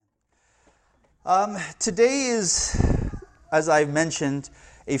Today is, as I've mentioned,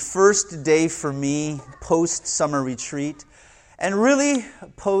 a first day for me post-summer retreat and really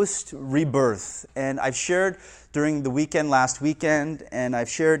post-rebirth. And I've shared during the weekend, last weekend, and I've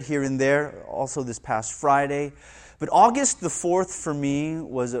shared here and there also this past Friday. But August the 4th for me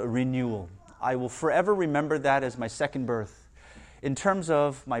was a renewal. I will forever remember that as my second birth in terms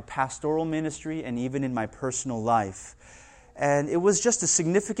of my pastoral ministry and even in my personal life. And it was just a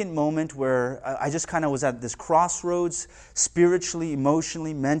significant moment where I just kind of was at this crossroads, spiritually,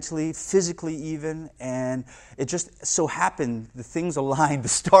 emotionally, mentally, physically even. And it just so happened, the things aligned, the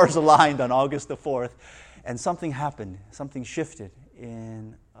stars aligned on August the 4th. And something happened, something shifted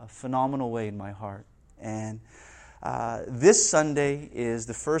in a phenomenal way in my heart. And this Sunday is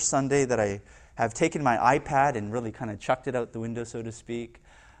the first Sunday that I have taken my iPad and really kind of chucked it out the window, so to speak.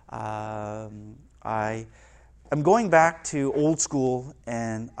 I'm going back to old school,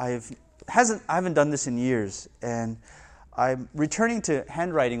 and I haven't done this in years, and I'm returning to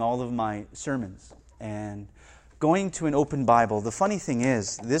handwriting all of my sermons and going to an open Bible. The funny thing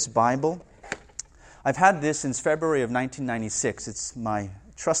is, this Bible, I've had this since February of 1996. It's my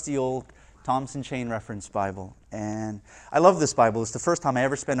trusty old Thompson Chain Reference Bible, and I love this Bible. It's the first time I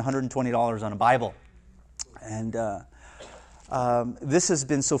ever spent $120 on a Bible, and this has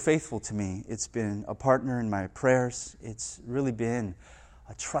been so faithful to me. It's been a partner in my prayers. It's really been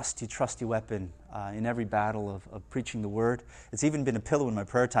a trusty weapon in every battle of preaching the Word. It's even been a pillow in my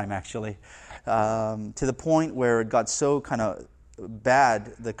prayer time, actually, to the point where it got so kind of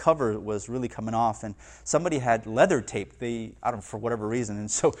bad, the cover was really coming off, and somebody had leather tape, I don't know, for whatever reason, and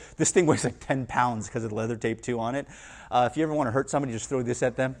so this thing weighs like 10 pounds because of the leather tape too on it. If you ever want to hurt somebody, just throw this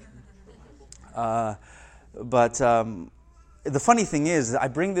at them. The funny thing is, I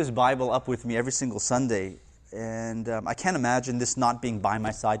bring this Bible up with me every single Sunday, and I can't imagine this not being by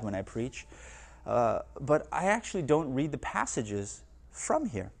my side when I preach. But I actually don't read the passages from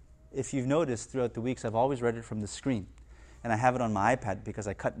here. If you've noticed throughout the weeks, I've always read it from the screen, and I have it on my iPad because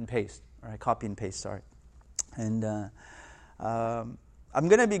I copy and paste. And I'm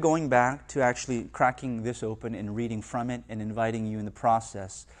going to be going back to actually cracking this open and reading from it and inviting you in the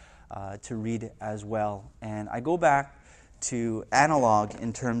process to read as well. And I go back to analog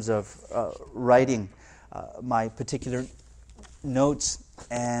in terms of writing my particular notes,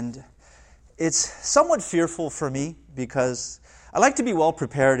 and it's somewhat fearful for me because I like to be well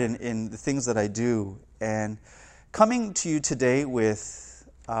prepared in the things that I do. And coming to you today with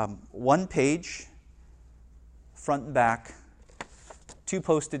one page, front and back, 2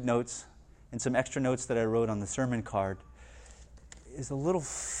 post-it notes, and some extra notes that I wrote on the sermon card is a little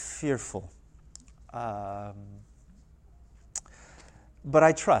fearful. But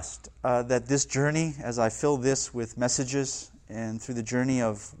I trust that this journey, as I fill this with messages and through the journey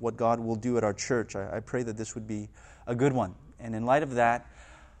of what God will do at our church, I pray that this would be a good one. And in light of that,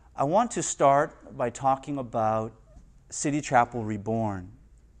 I want to start by talking about City Chapel Reborn.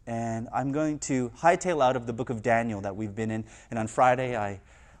 And I'm going to hightail out of the book of Daniel that we've been in. And on Friday, I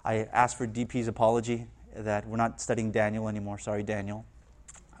asked for DP's apology that we're not studying Daniel anymore. Sorry, Daniel.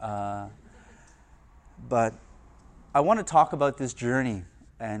 But I want to talk about this journey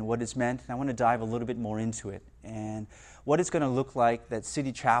and what it's meant, and I want to dive a little bit more into it and what it's going to look like that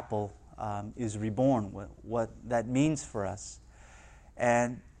City Chapel is reborn, what that means for us.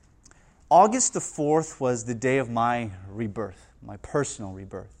 And August the 4th was the day of my rebirth, my personal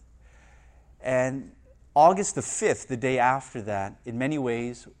rebirth. And August the 5th, the day after that, in many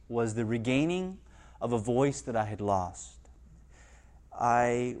ways, was the regaining of a voice that I had lost.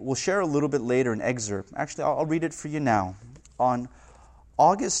 I will share a little bit later an excerpt. Actually, I'll read it for you now. On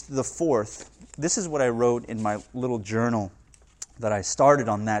August the 4th, this is what I wrote in my little journal that I started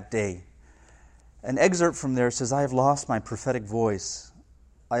on that day. An excerpt from there says, "I have lost my prophetic voice.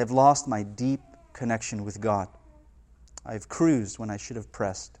 I have lost my deep connection with God. I have cruised when I should have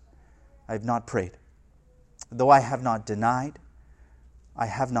pressed. I have not prayed. Though I have not denied, I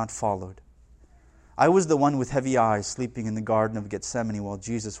have not followed. I was the one with heavy eyes sleeping in the Garden of Gethsemane while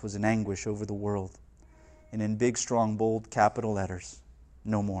Jesus was in anguish over the world." And in big, strong, bold capital letters,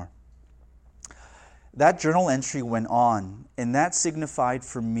 "No more." That journal entry went on, and that signified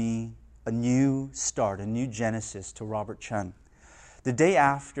for me a new start, a new genesis to Robert Chun. The day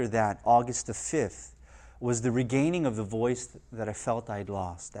after that, August the 5th, was the regaining of the voice that I felt I'd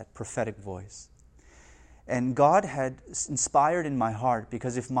lost, that prophetic voice. And God had inspired in my heart,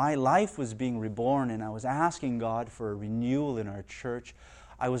 because if my life was being reborn and I was asking God for a renewal in our church,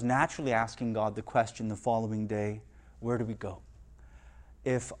 I was naturally asking God the question the following day, where do we go?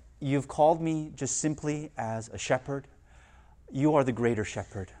 If you've called me just simply as a shepherd, you are the greater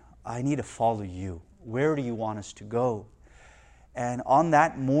shepherd. I need to follow you. Where do you want us to go? And on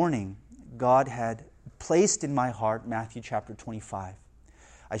that morning, God had placed in my heart Matthew chapter 25.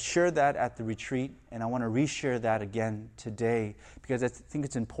 I shared that at the retreat, and I want to reshare that again today because I think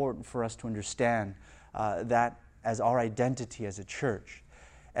it's important for us to understand that as our identity as a church.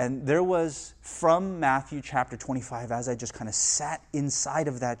 And there was, from Matthew chapter 25, as I just kind of sat inside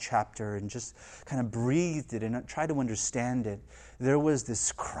of that chapter and just kind of breathed it and tried to understand it, there was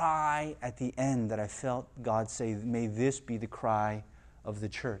this cry at the end that I felt God say, may this be the cry of the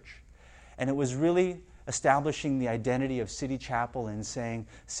church. And it was really establishing the identity of City Chapel and saying,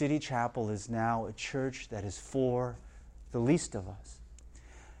 City Chapel is now a church that is for the least of us.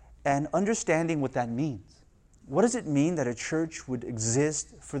 And understanding what that means. What does it mean that a church would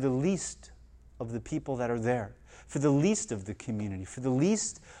exist for the least of the people that are there, for the least of the community, for the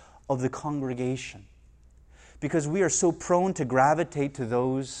least of the congregation? Because we are so prone to gravitate to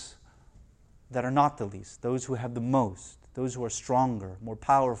those that are not the least, those who have the most, those who are stronger, more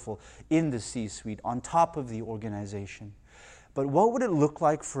powerful in the C-suite, on top of the organization. But what would it look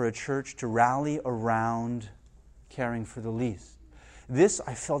like for a church to rally around caring for the least? This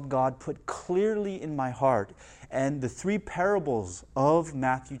I felt God put clearly in my heart, and the three parables of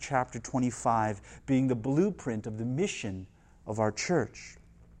Matthew chapter 25 being the blueprint of the mission of our church.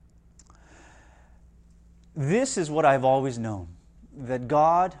 This is what I've always known, that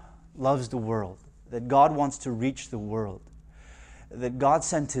God loves the world, that God wants to reach the world, that God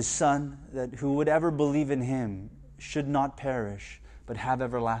sent His Son, that who would ever believe in Him should not perish, but have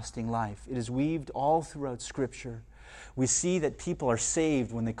everlasting life. It is weaved all throughout Scripture. We see that people are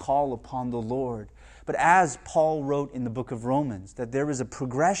saved when they call upon the Lord. But as Paul wrote in the book of Romans, that there is a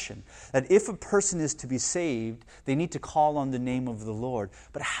progression, that if a person is to be saved, they need to call on the name of the Lord.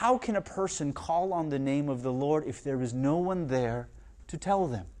 But how can a person call on the name of the Lord if there is no one there to tell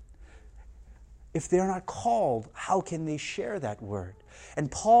them? If they're not called, how can they share that word? And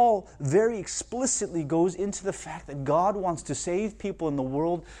Paul very explicitly goes into the fact that God wants to save people in the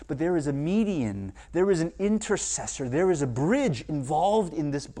world, but there is a median, there is an intercessor, there is a bridge involved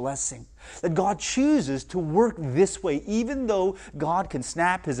in this blessing. That God chooses to work this way, even though God can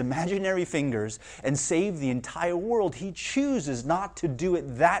snap His imaginary fingers and save the entire world. He chooses not to do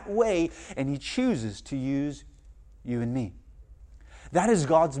it that way, and He chooses to use you and me. That is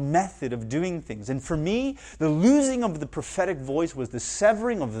God's method of doing things. And for me, the losing of the prophetic voice was the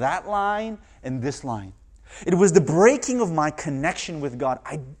severing of that line and this line. It was the breaking of my connection with God.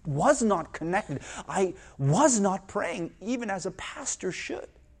 I was not connected. I was not praying, even as a pastor should.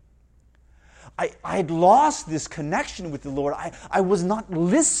 I had lost this connection with the Lord. I was not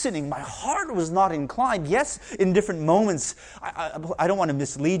listening. My heart was not inclined. Yes, in different moments, I don't want to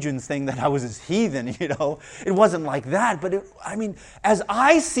mislead you in saying that I was this heathen, you know. It wasn't like that. But as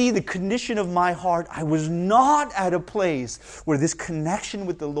I see the condition of my heart, I was not at a place where this connection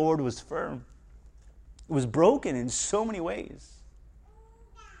with the Lord was firm. It was broken in so many ways.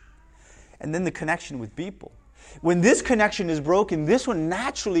 And then the connection with people. When this connection is broken, this one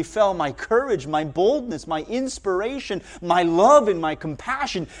naturally fell. My courage, my boldness, my inspiration, my love and my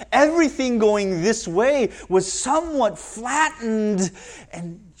compassion, everything going this way was somewhat flattened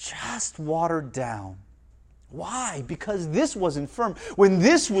and just watered down. Why? Because this wasn't firm. When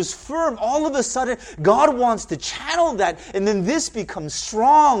this was firm, all of a sudden, God wants to channel that, and then this becomes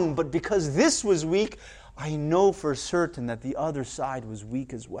strong. But because this was weak, I know for certain that the other side was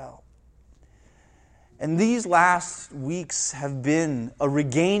weak as well. And these last weeks have been a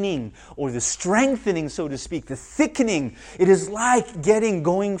regaining or the strengthening, so to speak, the thickening. It is like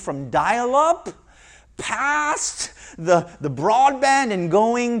going from dial-up past the broadband and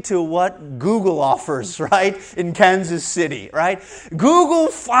going to what Google offers, right, in Kansas City, right? Google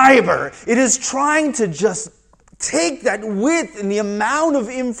Fiber, it is trying to just take that width and the amount of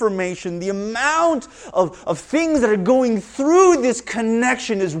information, the amount of things that are going through this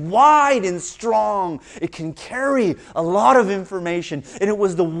connection is wide and strong. It can carry a lot of information. And it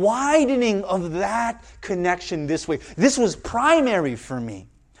was the widening of that connection this way. This was primary for me.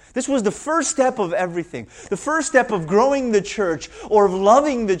 This was the first step of everything. The first step of growing the church or of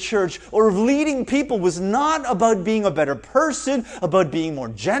loving the church or of leading people was not about being a better person, about being more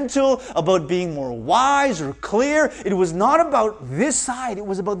gentle, about being more wise or clear. It was not about this side. It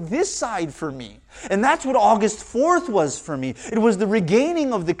was about this side for me. And that's what August 4th was for me. It was the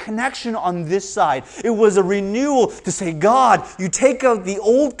regaining of the connection on this side. It was a renewal to say, God, you take out the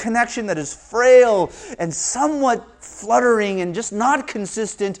old connection that is frail and somewhat fluttering and just not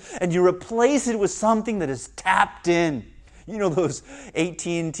consistent, and you replace it with something that is tapped in. You know those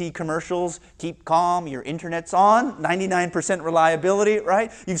AT&T commercials, keep calm, your internet's on, 99% reliability,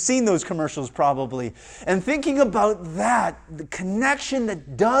 right? You've seen those commercials probably. And thinking about that, the connection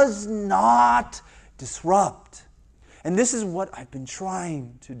that does not disrupt. And this is what I've been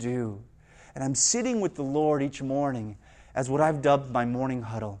trying to do. And I'm sitting with the Lord each morning as what I've dubbed my morning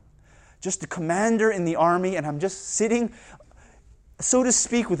huddle. Just a commander in the army, and I'm just sitting, so to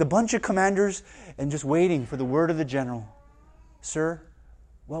speak, with a bunch of commanders and just waiting for the word of the general. Sir,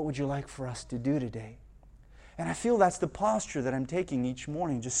 what would you like for us to do today? And I feel that's the posture that I'm taking each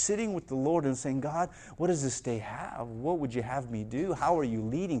morning, just sitting with the Lord and saying, God, what does this day have? What would you have me do? How are you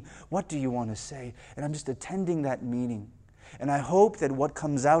leading? What do you want to say? And I'm just attending that meeting. And I hope that what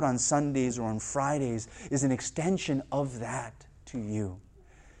comes out on Sundays or on Fridays is an extension of that to you.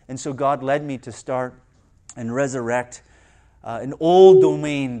 And so God led me to start and resurrect an old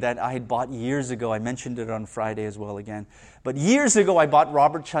domain that I had bought years ago. I mentioned it on Friday as well again. But years ago, I bought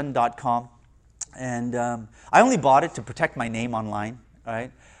robertchun.com. And I only bought it to protect my name online,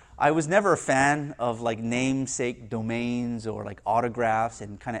 right? I was never a fan of like namesake domains or like autographs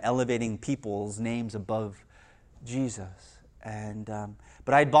and kind of elevating people's names above Jesus. And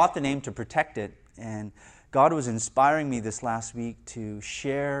but I had bought the name to protect it, and God was inspiring me this last week to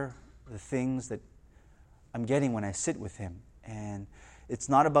share the things that I'm getting when I sit with Him. And it's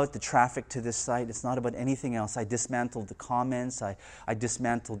not about the traffic to this site. It's not about anything else. I dismantled the comments. I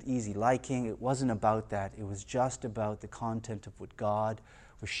dismantled easy liking. It wasn't about that. It was just about the content of what God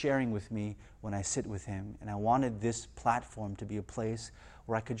was sharing with me when I sit with Him. And I wanted this platform to be a place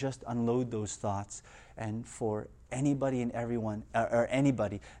where I could just unload those thoughts, and for anybody and everyone, or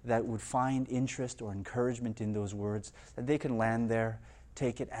anybody that would find interest or encouragement in those words, that they can land there,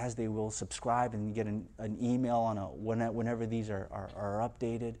 take it as they will, subscribe, and get an email on whenever these are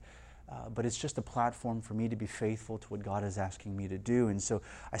updated. But it's just a platform for me to be faithful to what God is asking me to do. And so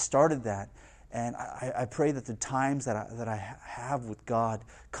I started that, and I pray that the times that I have with God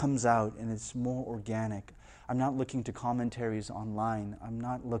comes out and it's more organic. I'm not looking to commentaries online. I'm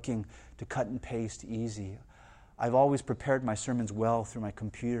not looking to cut and paste easy. I've always prepared my sermons well through my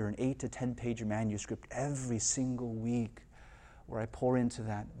computer, an 8 to 10 page manuscript every single week, where I pour into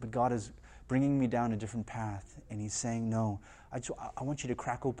that. But God is bringing me down a different path, and He's saying, no, I want you to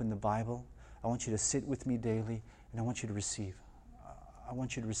crack open the Bible. I want you to sit with me daily, and I want you to receive. I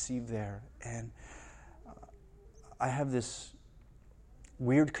want you to receive there. And I have this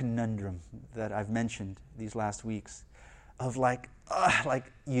weird conundrum that I've mentioned these last weeks of like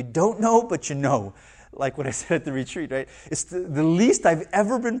you don't know, but you know. Like what I said at the retreat, right? It's the least I've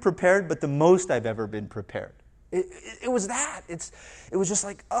ever been prepared, but the most I've ever been prepared. It was that. It was just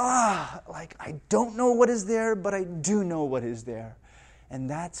like I don't know what is there, but I do know what is there. And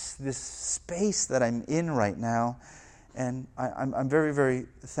that's this space that I'm in right now. And I'm very, very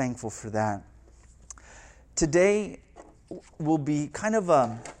thankful for that. Today will be kind of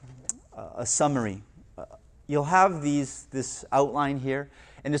a summary. You'll have this outline here.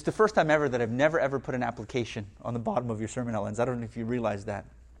 And it's the first time ever that I've never, ever put an application on the bottom of your sermon outlines. I don't know if you realize that.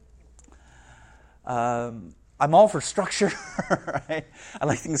 I'm all for structure, right? I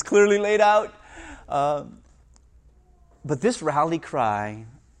like things clearly laid out. But this rally cry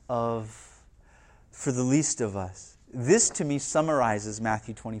for the least of us, this to me summarizes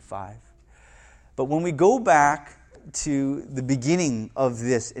Matthew 25. But when we go back to the beginning of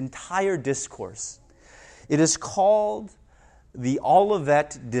this entire discourse, it is called the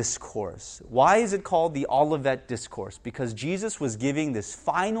Olivet Discourse. Why is it called the Olivet Discourse? Because Jesus was giving this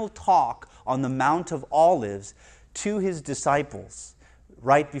final talk on the Mount of Olives to His disciples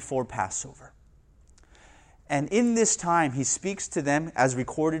right before Passover. And in this time, He speaks to them as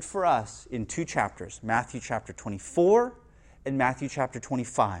recorded for us in 2 chapters, Matthew chapter 24 and Matthew chapter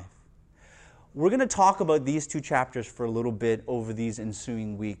 25. We're going to talk about these 2 chapters for a little bit over these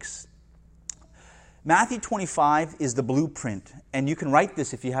ensuing weeks. Matthew 25 is the blueprint, and you can write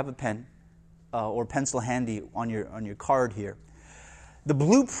this if you have a pen or pencil handy on your card here. The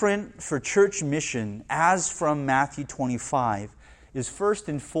blueprint for church mission, as from Matthew 25, is first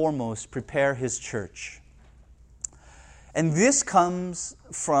and foremost prepare His church. And this comes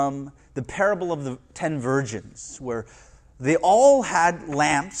from the parable of the 10 virgins, where they all had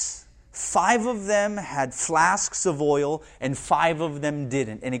lamps. 5 of them had flasks of oil, and 5 of them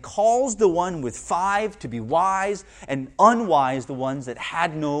didn't. And He calls the one with 5 to be wise, and unwise the ones that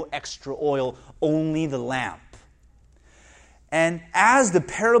had no extra oil, only the lamp. And as the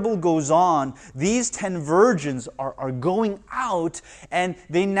parable goes on, these 10 virgins are going out, and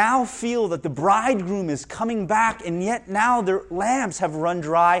they now feel that the bridegroom is coming back, and yet now their lamps have run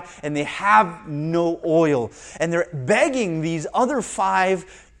dry and they have no oil. And they're begging these other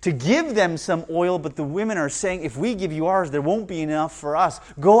 5 to give them some oil, but the women are saying, if we give you ours, there won't be enough for us.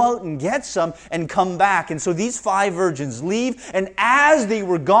 Go out and get some and come back. And so these 5 virgins leave, and as they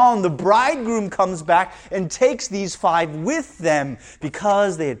were gone, the bridegroom comes back and takes these 5 with them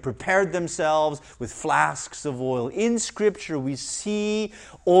because they had prepared themselves with flasks of oil. In Scripture, we see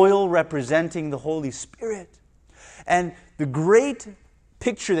oil representing the Holy Spirit. And the great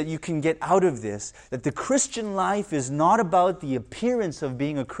picture that you can get out of this, that the Christian life is not about the appearance of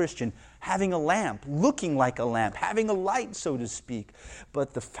being a Christian, having a lamp, looking like a lamp, having a light, so to speak.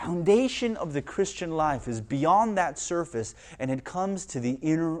 But the foundation of the Christian life is beyond that surface, and it comes to the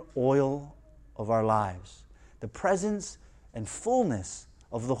inner oil of our lives, the presence and fullness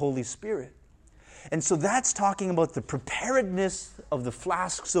of the Holy Spirit. And so that's talking about the preparedness of the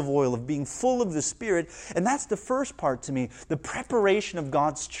flasks of oil, of being full of the Spirit. And that's the first part to me, the preparation of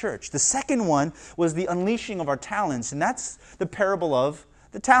God's church. The second one was the unleashing of our talents. And that's the parable of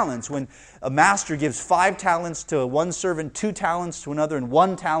the talents. When a master gives 5 talents to one servant, 2 talents to another, and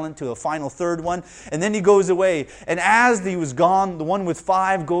 1 talent to a final third one. And then he goes away. And as he was gone, the one with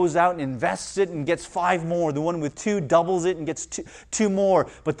 5 goes out and invests it and gets 5 more. The one with 2 doubles it and gets 2 more.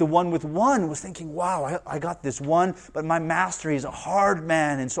 But the one with 1 was thinking, wow, I got this 1, but my master, he's a hard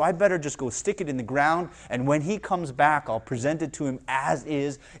man, and so I better just go stick it in the ground, and when he comes back, I'll present it to him as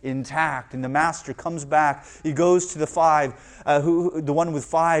is, intact. And the master comes back. He goes to the 5, the one with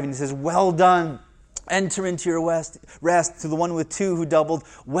 5, and he says, well done. Enter into your rest. To the one with 2 who doubled,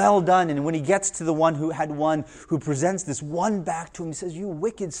 well done. And when he gets to the one who had 1, who presents this 1 back to him, he says, you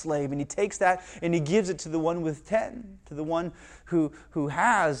wicked slave. And he takes that and he gives it to the one with 10. To the one who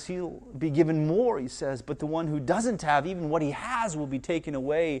has, he'll be given more, he says. But the one who doesn't have, even what he has will be taken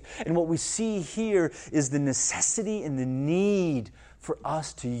away. And what we see here is the necessity and the need for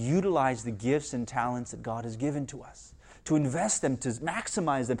us to utilize the gifts and talents that God has given to us, to invest them, to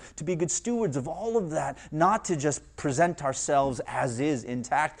maximize them, to be good stewards of all of that, not to just present ourselves as is,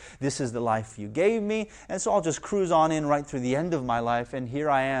 intact. This is the life you gave me, and so I'll just cruise on in right through the end of my life, and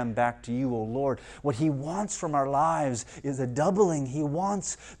here I am back to you, O Lord. What He wants from our lives is a doubling. He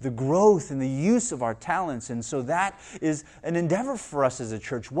wants the growth and the use of our talents, and so that is an endeavor for us as a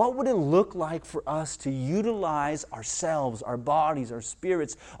church. What would it look like for us to utilize ourselves, our bodies, our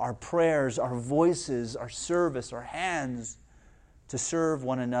spirits, our prayers, our voices, our service, our hands, to serve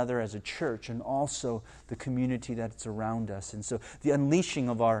one another as a church and also the community that's around us? And so the unleashing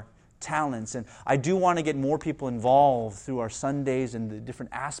of our talents. And I do want to get more people involved through our Sundays and the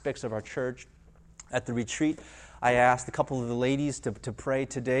different aspects of our church. At the retreat, I asked a couple of the ladies to pray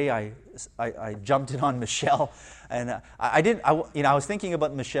today. I jumped in on Michelle, and I was thinking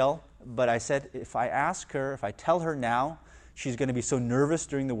about Michelle, but I said, if I tell her now, she's going to be so nervous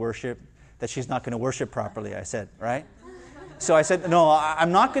during the worship that she's not going to worship properly, I said, right? So I said, no,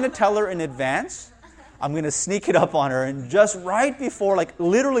 I'm not going to tell her in advance. I'm going to sneak it up on her. And just right before, like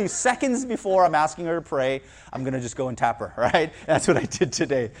literally seconds before I'm asking her to pray, I'm going to just go and tap her, right? That's what I did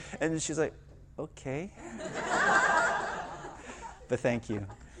today. And she's like, okay. But thank you.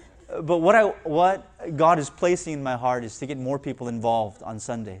 But what God is placing in my heart is to get more people involved on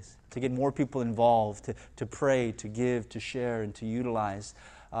Sundays, to get more people involved, to pray, to give, to share, and to utilize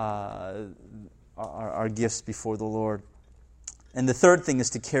our gifts before the Lord. And the third thing is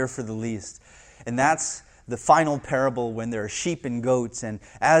to care for the least. And that's the final parable when there are sheep and goats, and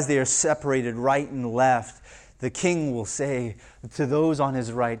as they are separated right and left, the king will say to those on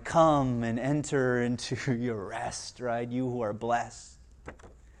his right, come and enter into your rest, right? You who are blessed.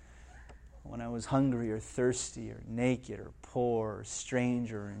 When I was hungry or thirsty or naked or poor or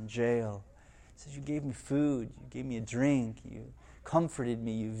stranger or in jail, he says, you gave me food, you gave me a drink, you comforted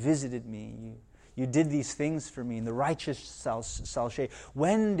me, you visited me, you did these things for me, and the righteous shall say,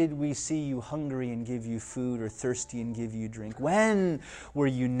 when did we see you hungry and give you food, or thirsty and give you drink? When were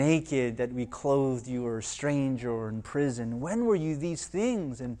you naked that we clothed you, or a stranger, or in prison? When were you these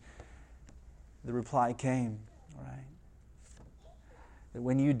things? And the reply came, right? That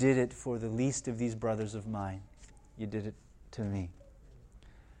when you did it for the least of these brothers of mine, you did it to me.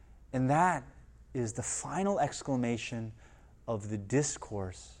 And that is the final exclamation of the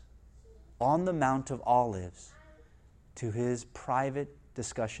discourse on the Mount of Olives to his private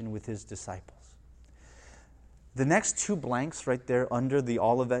discussion with his disciples. The next 2 blanks right there under the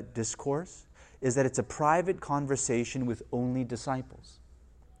Olivet discourse is that it's a private conversation with only disciples.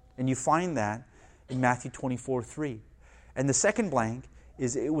 And you find that in Matthew 24:3. And the second blank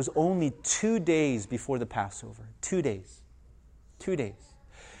is it was only 2 days before the Passover. 2 days. 2 days.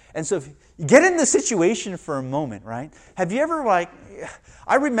 And so if you get in the situation for a moment, right? Have you ever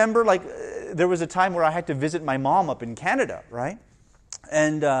I remember there was a time where I had to visit my mom up in Canada, right?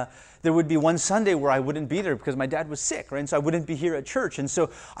 And there would be one Sunday where I wouldn't be there because my dad was sick, right? And so I wouldn't be here at church. And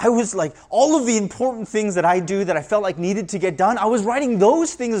so I was all of the important things that I do that I felt like needed to get done, I was writing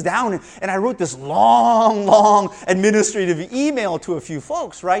those things down. And I wrote this long administrative email to a few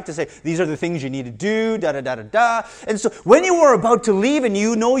folks, right? To say, these are the things you need to do, da-da-da-da-da. And so when you are about to leave and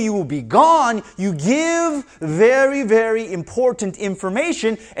you know you will be gone, you give very, very important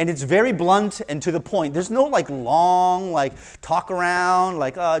information, and it's very blunt and to the point. There's no long talk around,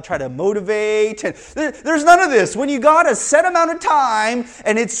 try to motivate. And there's none of this. When you got a set amount of time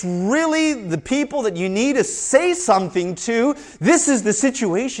and it's really the people that you need to say something to, this is the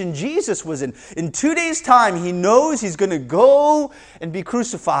situation Jesus was in. In 2 days' time, he knows he's going to go and be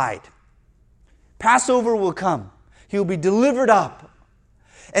crucified. Passover will come. He will be delivered up.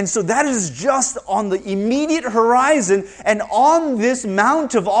 And so that is just on the immediate horizon. And on this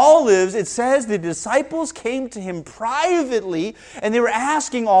Mount of Olives, it says the disciples came to him privately and they were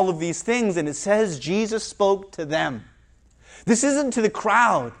asking all of these things. And it says Jesus spoke to them. This isn't to the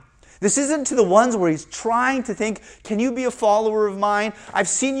crowd. This isn't to the ones where he's trying to think, can you be a follower of mine? I've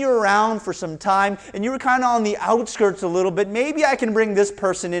seen you around for some time and you were kind of on the outskirts a little bit. Maybe I can bring this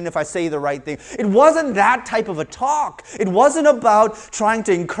person in if I say the right thing. It wasn't that type of a talk. It wasn't about trying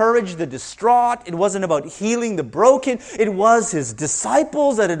to encourage the distraught. It wasn't about healing the broken. It was his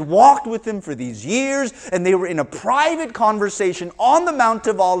disciples that had walked with him for these years, and they were in a private conversation on the Mount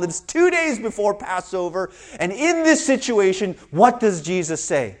of Olives 2 days before Passover. And in this situation, what does Jesus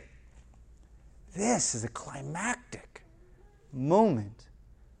say? This is a climactic moment,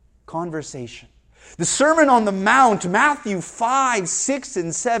 conversation. The Sermon on the Mount, Matthew 5, 6,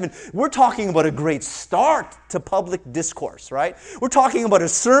 and 7, we're talking about a great start to public discourse, right? We're talking about a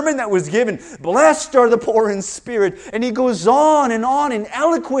sermon that was given, blessed are the poor in spirit, and he goes on in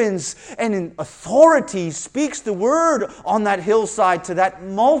eloquence and in authority, speaks the word on that hillside to that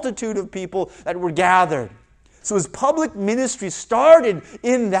multitude of people that were gathered. So his public ministry started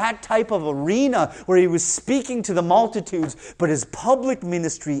in that type of arena where he was speaking to the multitudes, but his public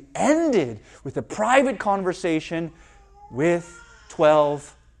ministry ended with a private conversation with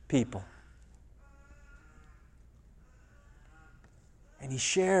 12 people. And he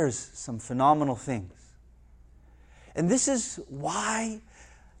shares some phenomenal things. And this is why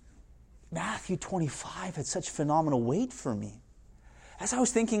Matthew 25 had such phenomenal weight for me. As I was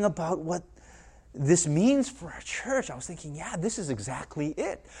thinking about what this means for our church, I was thinking, yeah, this is exactly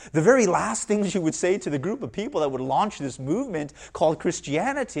it. The very last things you would say to the group of people that would launch this movement called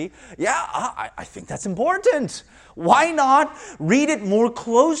Christianity, yeah, I think that's important. Why not read it more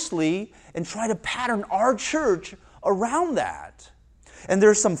closely and try to pattern our church around that? And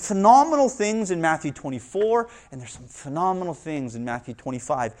there's some phenomenal things in Matthew 24, and there's some phenomenal things in Matthew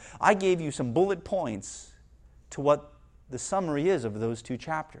 25. I gave you some bullet points to what the summary is of those two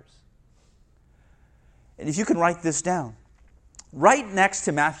chapters. And if you can write this down, right next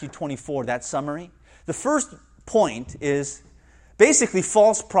to Matthew 24, that summary, the first point is basically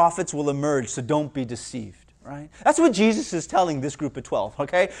false prophets will emerge, so don't be deceived, right? That's what Jesus is telling this group of 12,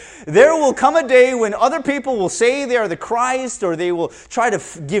 okay? There will come a day when other people will say they are the Christ, or they will try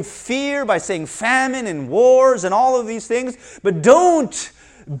to give fear by saying famine and wars and all of these things, but don't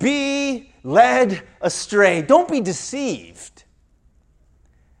be led astray. Don't be deceived.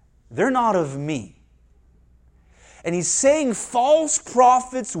 They're not of me. And he's saying false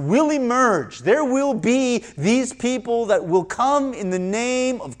prophets will emerge. There will be these people that will come in the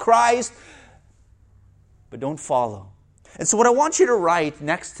name of Christ, but don't follow. And so what I want you to write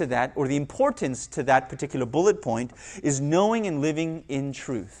next to that, or the importance to that particular bullet point, is knowing and living in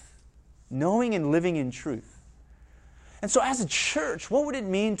truth. Knowing and living in truth. And so as a church, what would it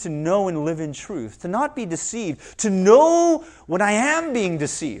mean to know and live in truth? To not be deceived. To know when I am being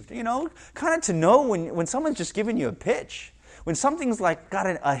deceived. You know, kind of to know when someone's just giving you a pitch. When something's got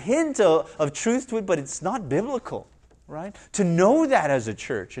a hint of truth to it, but it's not biblical. Right? To know that as a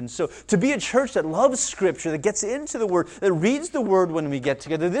church. And so to be a church that loves Scripture, that gets into the Word, that reads the Word when we get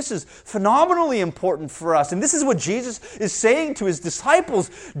together, this is phenomenally important for us. And this is what Jesus is saying to his disciples.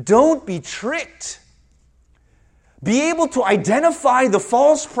 Don't be tricked. Be able to identify the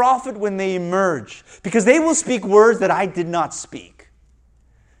false prophet when they emerge, because they will speak words that I did not speak.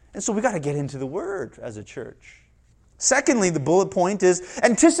 And so we got to get into the Word as a church. Secondly, the bullet point is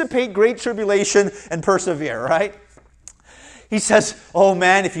anticipate great tribulation and persevere, right? He says, oh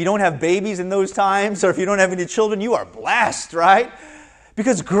man, if you don't have babies in those times, or if you don't have any children, you are blessed, right?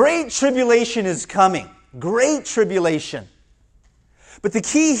 Because great tribulation is coming. Great tribulation. But the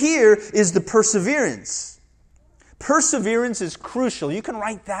key here is the perseverance. Perseverance is crucial. You can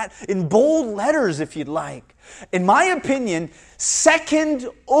write that in bold letters if you'd like. In my opinion, second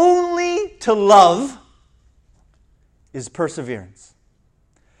only to love is perseverance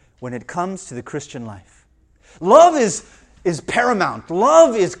when it comes to the Christian life. Love is paramount.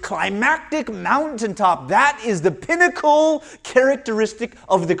 Love is climactic mountaintop. That is the pinnacle characteristic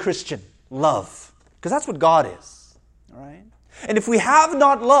of the Christian. Love. Because that's what God is. All right? And if we have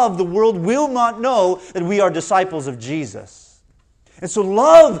not love, the world will not know that we are disciples of Jesus. And so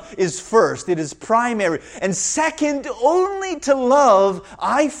love is first. It is primary. And second only to love,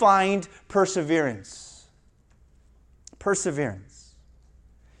 I find perseverance. Perseverance.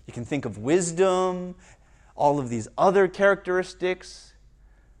 You can think of wisdom, all of these other characteristics,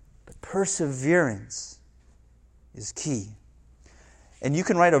 but perseverance is key. And you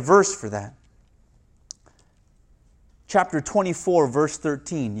can write a verse for that. Chapter 24, verse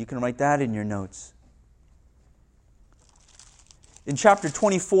 13. You can write that in your notes. In chapter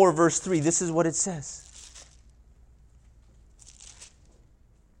 24, verse 3, this is what it says.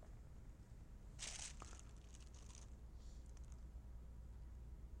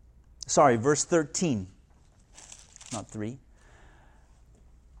 Sorry, verse 13. Not 3.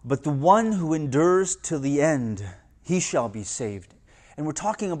 But the one who endures till the end, he shall be saved. And we're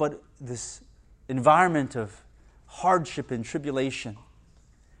talking about this environment of hardship and tribulation.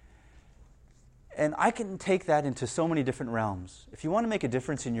 And I can take that into so many different realms. If you want to make a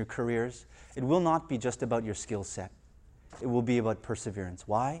difference in your careers, it will not be just about your skill set. It will be about perseverance.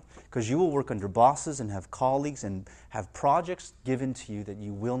 Why? Because you will work under bosses and have colleagues and have projects given to you that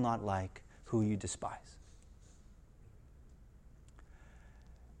you will not like, who you despise.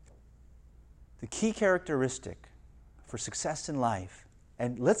 The key characteristic for success in life,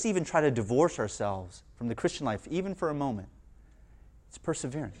 and let's even try to divorce ourselves from the Christian life, even for a moment, it's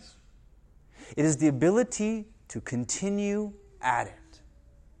perseverance. It is the ability to continue at it,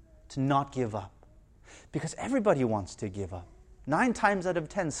 to not give up. Because everybody wants to give up. 9 times out of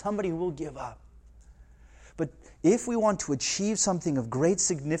 10, somebody will give up. But if we want to achieve something of great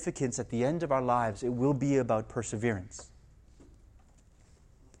significance at the end of our lives, it will be about perseverance.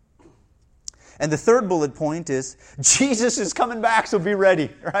 And the third bullet point is, Jesus is coming back, so be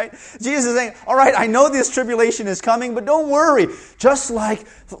ready, right? Jesus is saying, all right, I know this tribulation is coming, but don't worry. Just like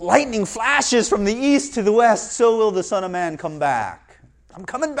lightning flashes from the east to the west, so will the Son of Man come back. I'm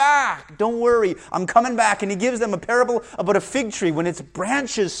coming back. Don't worry. I'm coming back. And he gives them a parable about a fig tree. When its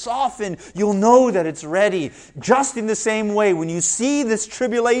branches soften, you'll know that it's ready. Just in the same way, when you see this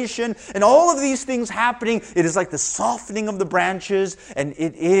tribulation and all of these things happening, it is like the softening of the branches, and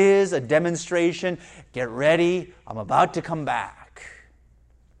it is a demonstration. Get ready. I'm about to come back.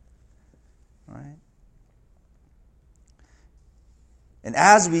 All right? And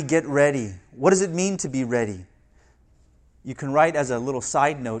as we get ready, what does it mean to be ready? You can write as a little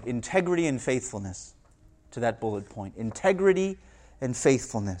side note, integrity and faithfulness to that bullet point. Integrity and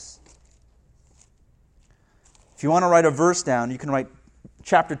faithfulness. If you want to write a verse down, you can write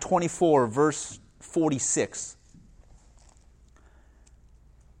chapter 24, verse 46.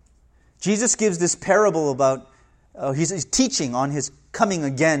 Jesus gives this parable about, he's teaching on his coming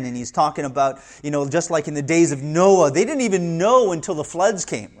again, and he's talking about, just like in the days of Noah, they didn't even know until the floods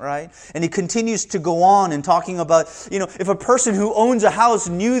came, right? And he continues to go on and talking about, if a person who owns a house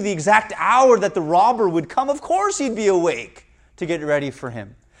knew the exact hour that the robber would come, of course he'd be awake to get ready for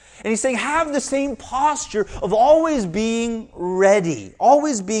him. And he's saying, have the same posture of always being ready.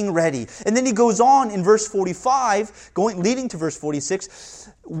 Always being ready. And then he goes on in verse 45, leading to verse 46,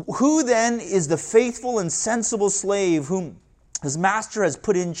 who then is the faithful and sensible slave whom his master has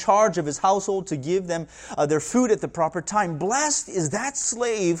put in charge of his household to give them their food at the proper time? Blessed is that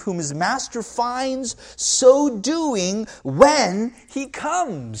slave whom his master finds so doing when he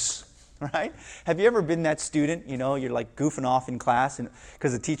comes. Right? Have you ever been that student, you're like goofing off in class and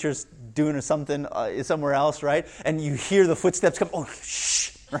because the teacher's doing something somewhere else, right? And you hear the footsteps come, oh,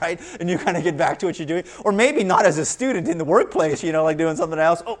 shh, right? And you kind of get back to what you're doing. Or maybe not as a student in the workplace, like doing something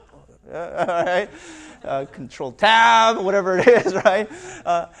else. Oh, all right. Control tab, whatever it is, right?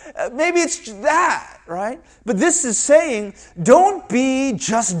 Maybe it's that, right? But this is saying, don't be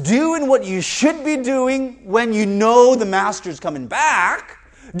just doing what you should be doing when you know the master's coming back.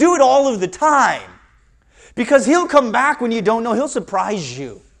 Do it all of the time. Because he'll come back when you don't know. He'll surprise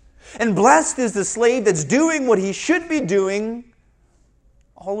you. And blessed is the slave that's doing what he should be doing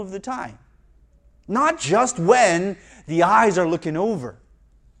all of the time. Not just when The eyes are looking over.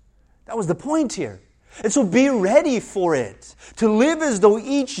 That was the point here. And so be ready for it. To live as though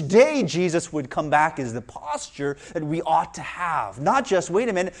each day Jesus would come back is the posture that we ought to have. Not just, wait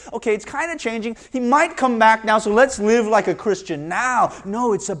a minute, okay, it's kind of changing. He might come back now, so let's live like a Christian now.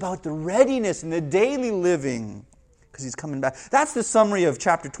 No, it's about the readiness and the daily living, because He's coming back. That's the summary of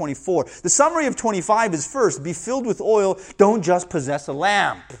chapter 24. The summary of 25 is first, be filled with oil, don't just possess a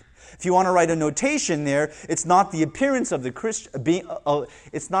lamp. If you want to write a notation there, it's not the appearance of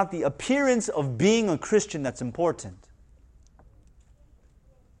it's not the appearance of being a Christian that's important.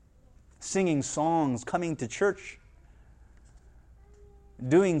 Singing songs, coming to church,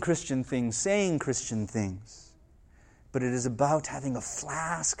 doing Christian things, saying Christian things. But it is about having a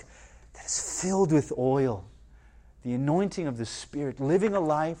flask that is filled with oil, the anointing of the Spirit, living a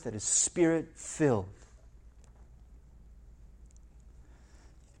life that is Spirit-filled.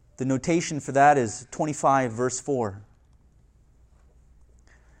 The notation for that is 25, verse 4.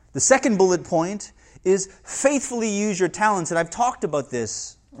 The second bullet point is faithfully use your talents. And I've talked about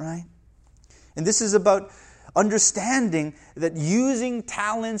this, right? And this is about understanding that using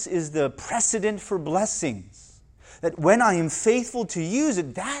talents is the precedent for blessings. That when I am faithful to use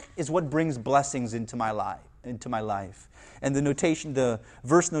it, that is what brings blessings into my life. And the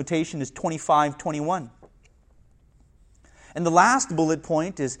verse notation is 25:21. And the last bullet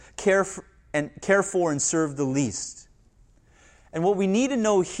point is care for and serve the least. And what we need to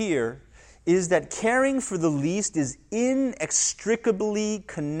know here is that caring for the least is inextricably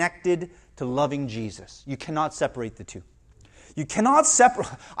connected to loving Jesus. You cannot separate the two. You cannot separate,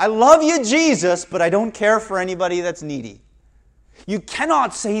 I love you, Jesus, but I don't care for anybody that's needy. You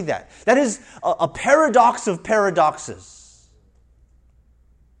cannot say that. That is a paradox of paradoxes.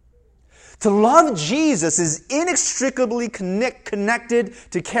 To love Jesus is inextricably connected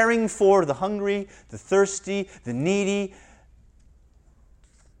to caring for the hungry, the thirsty, the needy,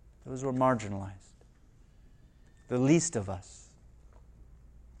 those who are marginalized, the least of us.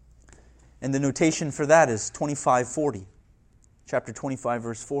 And the notation for that is 25:40, chapter 25,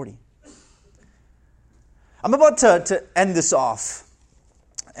 verse 40. I'm about to end this off,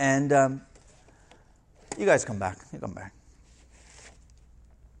 and you guys come back. You come back.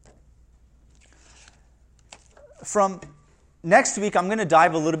 From next week, I'm going to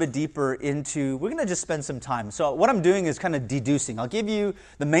dive a little bit deeper into, we're going to just spend some time. So what I'm doing is kind of deducing. I'll give you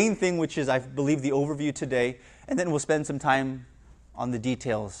the main thing, which is, I believe, the overview today, and then we'll spend some time on the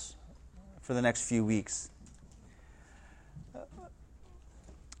details for the next few weeks.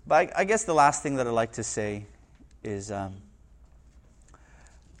 But I guess the last thing that I'd like to say is,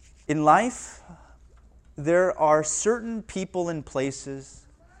 in life, there are certain people and places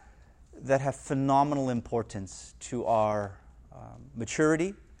that have phenomenal importance to our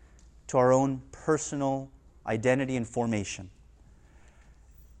maturity, to our own personal identity and formation.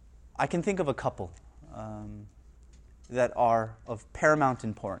 I can think of a couple that are of paramount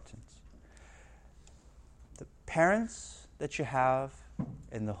importance. The parents that you have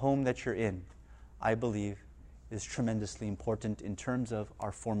and the home that you're in, I believe, is tremendously important in terms of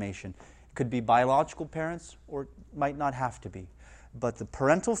our formation. It could be biological parents, or it might not have to be. But the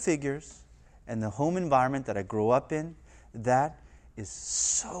parental figures and the home environment that I grew up in, that is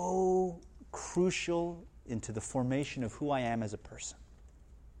so crucial into the formation of who I am as a person.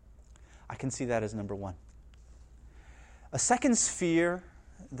 I can see that as number one. A second sphere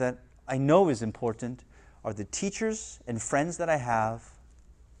that I know is important are the teachers and friends that I have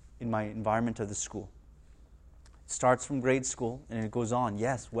in my environment of the school. It starts from grade school and it goes on,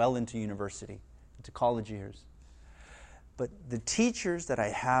 yes, well into university, into college years. But the teachers that I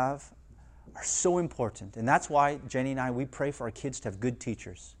have are so important. And that's why Jenny and I, we pray for our kids to have good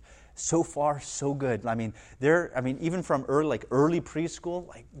teachers. So far, so good. Even from early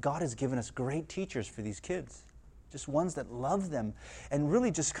preschool, God has given us great teachers for these kids. Just ones that love them and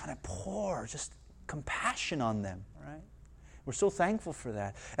really just kind of pour just compassion on them, right? We're so thankful for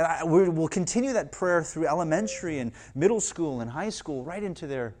that. And we'll continue that prayer through elementary and middle school and high school, right into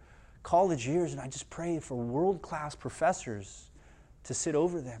their college years, and I just pray for world-class professors to sit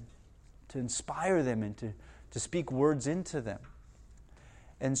over them, to inspire them, and to speak words into them.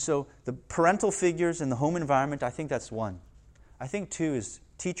 And so the parental figures and the home environment, I think that's one. I think two is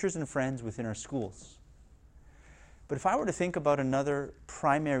teachers and friends within our schools. But if I were to think about another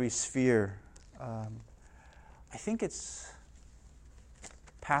primary sphere, I think it's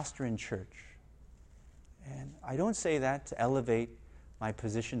pastor in church. And I don't say that to elevate my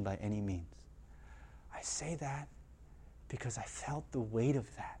position by any means. I say that because I felt the weight of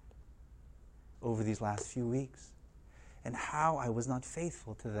that over these last few weeks and how I was not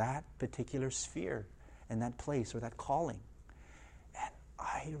faithful to that particular sphere and that place or that calling. And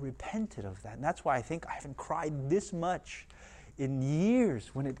I repented of that. And that's why I think I haven't cried this much in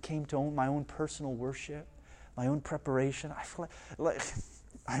years when it came to my own personal worship, my own preparation. I feel like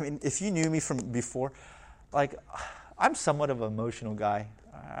I mean, if you knew me from before, like, I'm somewhat of an emotional guy.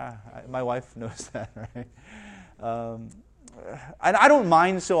 My wife knows that, right? And I don't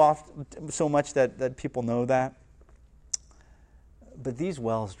mind so much that people know that. But these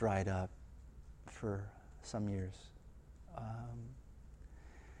wells dried up for some years.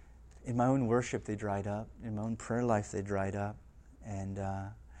 In my own worship, they dried up. In my own prayer life, they dried up. And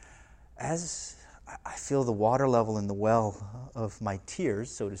as I feel the water level in the well of my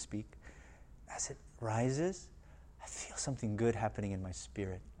tears, so to speak, as it rises, I feel something good happening in my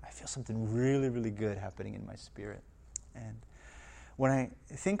spirit. I feel something really, really good happening in my spirit. And when I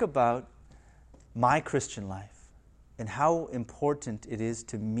think about my Christian life and how important it is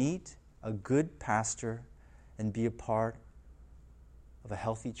to meet a good pastor and be a part of a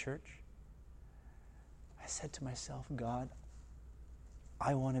healthy church, I said to myself, God,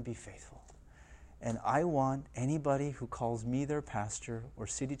 I want to be faithful. And I want anybody who calls me their pastor or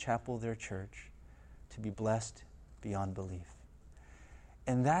City Chapel their church to be blessed beyond belief.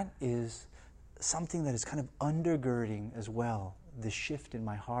 And that is something that is kind of undergirding as well the shift in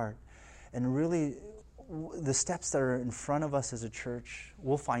my heart. And really, the steps that are in front of us as a church,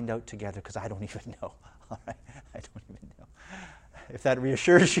 we'll find out together, because I don't even know. All right? I don't even know. If that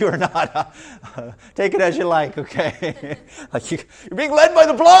reassures you or not, take it as you like, okay? Like you're being led by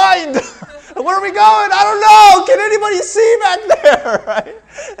the blind. Where are we going? I don't know. Can anybody see back there? Right?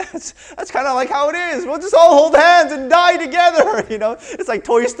 That's kind of like how it is. We'll just all hold hands and die together. You know, it's like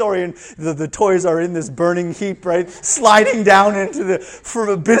Toy Story, and the toys are in this burning heap, right? Sliding down into the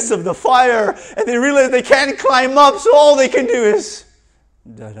abyss of the fire, and they realize they can't climb up, so all they can do is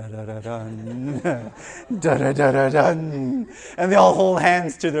da-da-da-da-dun, da-da-da-da-dun, and they all hold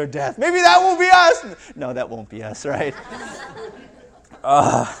hands to their death. Maybe that will be us. No, that won't be us, right?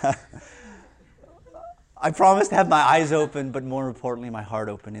 I promise to have my eyes open, but more importantly, my heart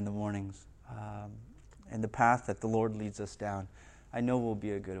open in the mornings. And the path that the Lord leads us down, I know will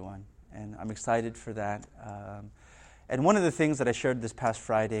be a good one. And I'm excited for that. And one of the things that I shared this past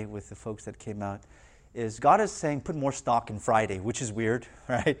Friday with the folks that came out is God is saying, put more stock in Friday, which is weird,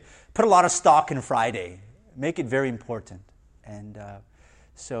 right? Put a lot of stock in Friday. Make it very important. And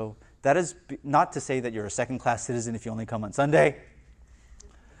so that is not to say that you're a second-class citizen if you only come on Sunday.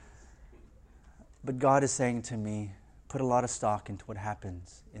 But God is saying to me, put a lot of stock into what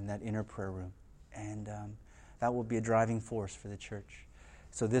happens in that inner prayer room. And that will be a driving force for the church.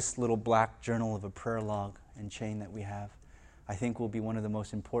 So this little black journal of a prayer log and chain that we have, I think will be one of the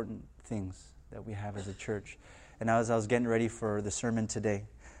most important things that we have as a church. And as I was getting ready for the sermon today,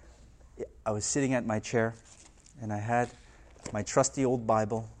 I was sitting at my chair, and I had my trusty old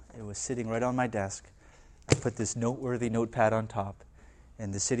Bible. It was sitting right on my desk. I put this noteworthy notepad on top,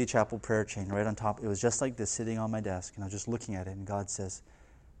 and the City Chapel prayer chain right on top. It was just like this, sitting on my desk, and I was just looking at it, and God says,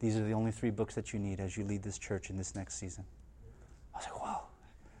 these are the only 3 books that you need as you lead this church in this next season. I was like, wow.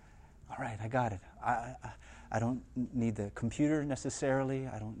 All right, I got it. I don't need the computer necessarily.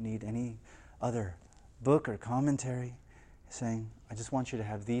 I don't need any other book or commentary. Saying, I just want you to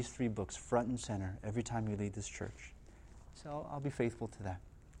have these 3 books front and center every time you lead this church. So I'll be faithful to that.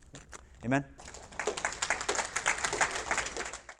 Amen.